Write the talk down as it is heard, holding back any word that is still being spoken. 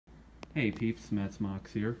Hey peeps, Matt's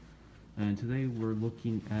Mox here, and today we're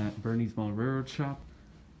looking at Bernie's Mall Railroad Shop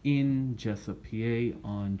in Jessup, PA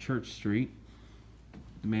on Church Street.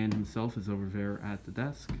 The man himself is over there at the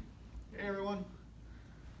desk, Hey everyone.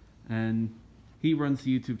 and he runs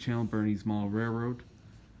the YouTube channel Bernie's Mall Railroad,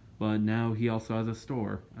 but now he also has a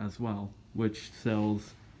store as well, which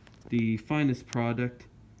sells the finest product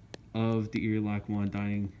of the Erie Lackawanna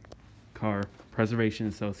Dying Car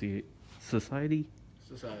Preservation Society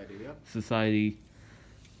Yep. Society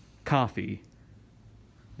coffee.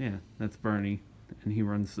 Yeah, that's Bernie, and he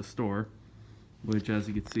runs the store, which, as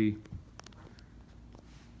you can see,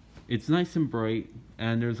 it's nice and bright,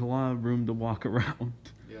 and there's a lot of room to walk around.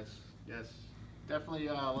 Yes. Definitely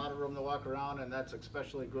a lot of room to walk around, and that's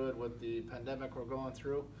especially good with the pandemic we're going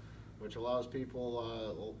through, which allows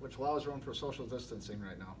room for social distancing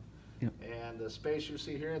right now. Yep. And the space you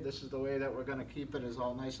see here, this is the way that we're going to keep it, is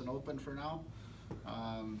all nice and open for now.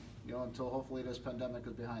 Until hopefully this pandemic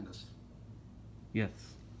is behind us. Yes.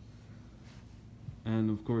 And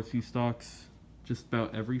of course, he stocks just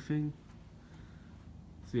about everything.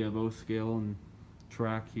 So you have O scale and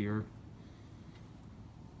track here.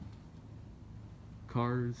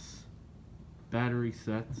 Cars, battery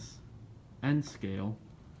sets, N scale,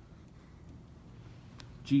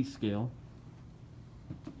 G scale,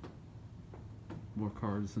 more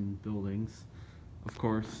cars and buildings. Of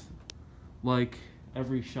course, like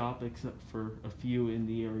every shop except for a few in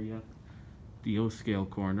the area, the O scale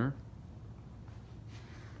corner.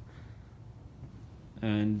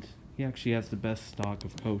 And he actually has the best stock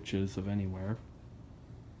of coaches of anywhere,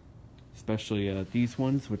 especially these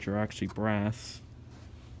ones, which are actually brass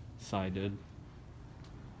sided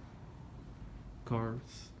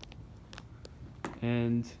cars.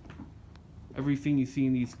 And everything you see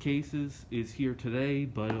in these cases is here today,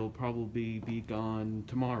 but it'll probably be gone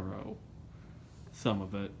tomorrow. Some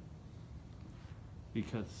of it,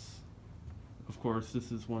 because of course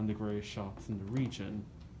this is one of the greatest shops in the region.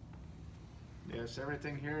 Yes,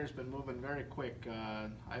 everything here has been moving very quick.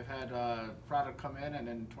 I've had product come in, and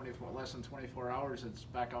in less than 24 hours it's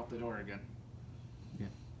back out the door again. Yeah.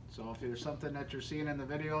 So if there's something that you're seeing in the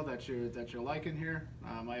video that you're liking here,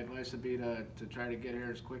 my advice would be to try to get here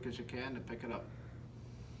as quick as you can to pick it up.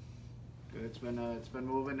 It's been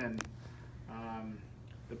moving, and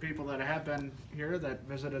the people that have been here that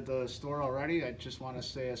visited the store already, I just want to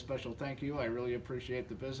say a special thank you. I really appreciate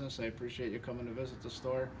the business. I appreciate you coming to visit the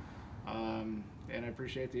store, and I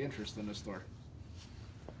appreciate the interest in the store.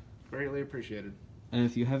 Greatly appreciated. And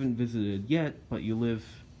if you haven't visited yet, but you live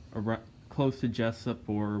close to Jessup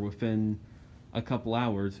or within a couple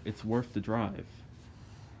hours, it's worth the drive.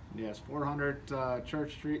 Yes, 400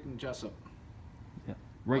 Church Street in Jessup. Yeah,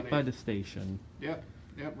 right by the station. Yep,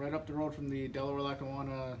 right up the road from the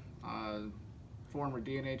Delaware-Lackawanna former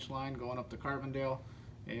D&H line going up to Carbondale.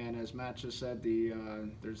 And as Matt just said, they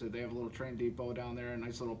have a little train depot down there, a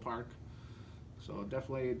nice little park. So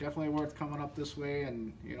definitely worth coming up this way.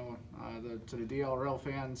 And to the DL Rail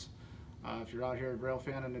fans, if you're out here rail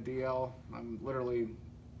fan in the DL, I'm literally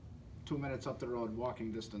 2 minutes up the road,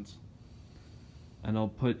 walking distance. And I'll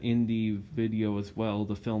put in the video as well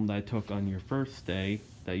the film that I took on your first day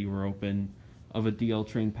that you were open of a DL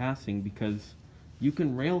train passing, because you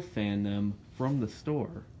can rail fan them from the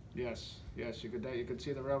store. Yes, you could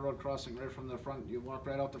see the railroad crossing right from the front. You walk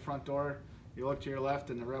right out the front door, you look to your left,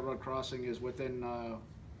 and the railroad crossing is within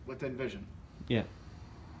vision. Yeah.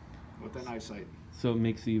 Within eyesight. So it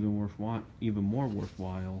makes it even more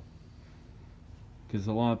worthwhile. Because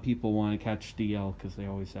a lot of people want to catch DL because they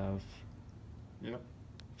always have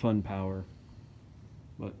fun power.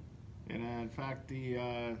 But in fact,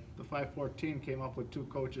 the 514 came up with 2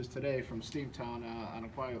 coaches today from Steamtown on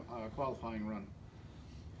a qualifying run.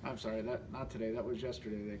 I'm sorry, not today. That was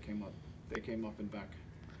yesterday. They came up and back.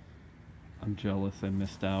 I'm jealous. I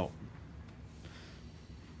missed out.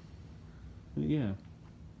 But yeah.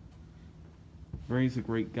 Ray's a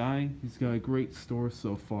great guy. He's got a great store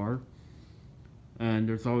so far, and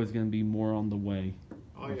there's always going to be more on the way.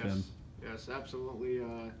 Oh with him. Yes, absolutely.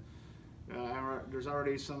 There's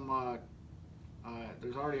already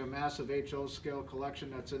there's already a massive HO scale collection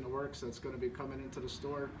that's in the works that's going to be coming into the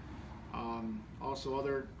store. Also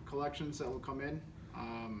other collections that will come in,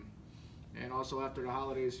 and also after the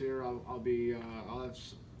holidays here, I'll be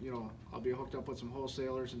hooked up with some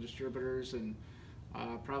wholesalers and distributors, and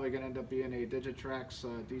probably going to end up being a Digitrax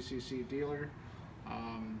DCC dealer,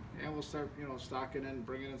 and we'll start stocking and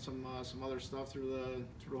bringing in some other stuff through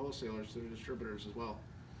the wholesalers, through the distributors as well.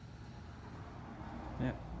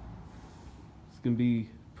 Yeah, it's gonna be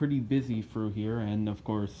pretty busy through here, and of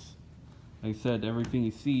course, like I said, everything you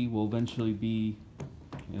see will eventually be,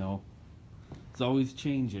 It's always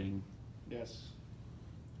changing. Yes.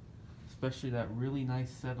 Especially that really nice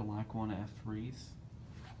set of Lackawanna F3s.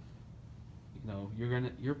 You know,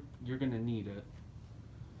 you're gonna need it.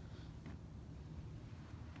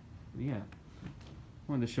 Yeah, I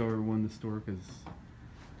wanted to show everyone the store because,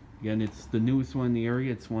 again, it's the newest one in the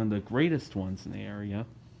area. It's one of the greatest ones in the area.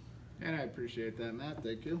 And I appreciate that, Matt.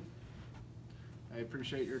 Thank you. I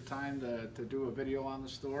appreciate your time to do a video on the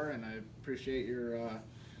store, and I appreciate your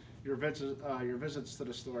visits to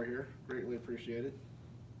the store here. Greatly appreciated.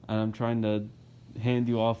 And I'm trying to hand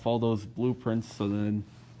you off all those blueprints so then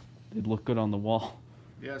they'd look good on the wall.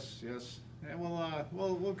 Yes, yes. And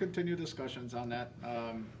we'll continue discussions on that.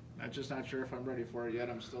 I'm just not sure if I'm ready for it yet.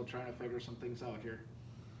 I'm still trying to figure some things out here.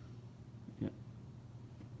 Yeah.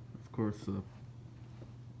 Of course,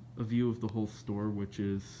 a view of the whole store, which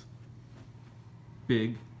is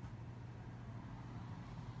big.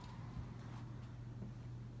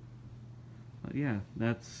 But yeah,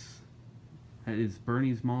 that is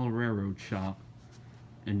Bernie's Mall Railroad Shop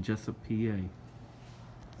in Jessup, PA.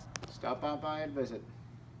 Stop on by and visit.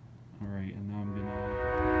 Alright, and now I'm gonna